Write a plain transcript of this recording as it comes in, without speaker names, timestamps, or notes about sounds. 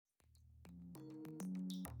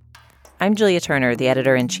I'm Julia Turner, the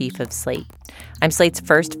editor-in-chief of Slate. I'm Slate's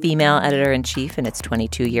first female editor-in-chief in its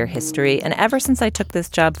 22-year history, and ever since I took this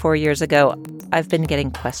job 4 years ago, I've been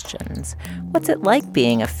getting questions. What's it like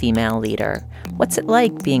being a female leader? What's it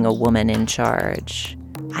like being a woman in charge?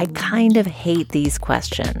 I kind of hate these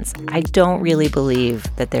questions. I don't really believe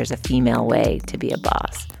that there's a female way to be a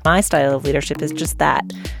boss. My style of leadership is just that,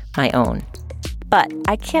 my own. But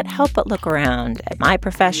I can't help but look around at my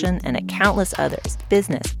profession and at countless others: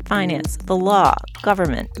 business, finance, the law,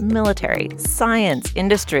 government, military, science,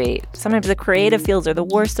 industry. Sometimes the creative fields are the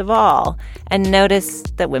worst of all, and notice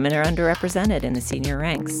that women are underrepresented in the senior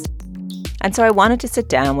ranks. And so I wanted to sit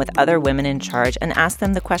down with other women in charge and ask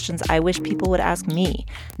them the questions I wish people would ask me.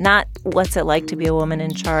 Not what's it like to be a woman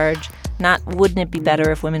in charge, not wouldn't it be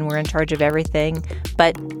better if women were in charge of everything,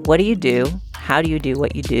 but what do you do? How do you do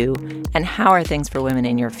what you do? And how are things for women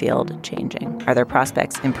in your field changing? Are their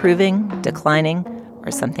prospects improving, declining,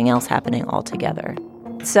 or something else happening altogether?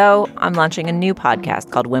 So I'm launching a new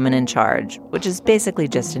podcast called Women in Charge, which is basically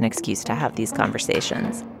just an excuse to have these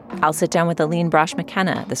conversations. I'll sit down with Aline Brosh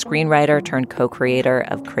McKenna, the screenwriter turned co-creator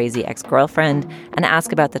of Crazy Ex-Girlfriend, and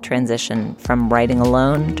ask about the transition from writing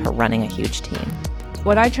alone to running a huge team.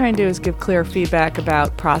 What I try and do is give clear feedback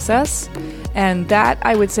about process, and that,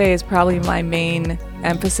 I would say, is probably my main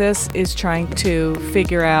emphasis, is trying to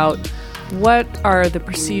figure out what are the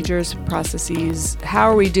procedures, processes, how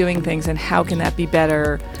are we doing things, and how can that be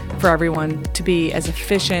better for everyone to be as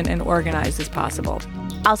efficient and organized as possible.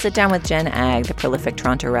 I'll sit down with Jen Agg, the prolific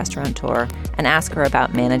Toronto restaurateur, and ask her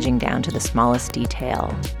about managing down to the smallest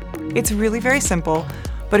detail. It's really very simple,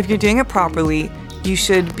 but if you're doing it properly, you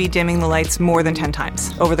should be dimming the lights more than 10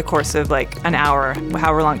 times over the course of like an hour,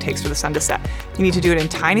 however long it takes for the sun to set. You need to do it in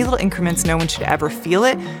tiny little increments. No one should ever feel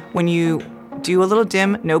it. When you do a little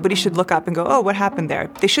dim, nobody should look up and go, oh, what happened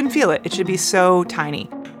there? They shouldn't feel it. It should be so tiny.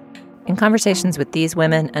 In conversations with these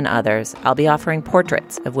women and others, I'll be offering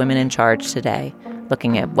portraits of women in charge today,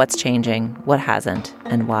 looking at what's changing, what hasn't,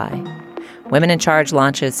 and why. Women in Charge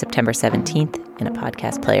launches September 17th in a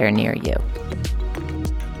podcast player near you.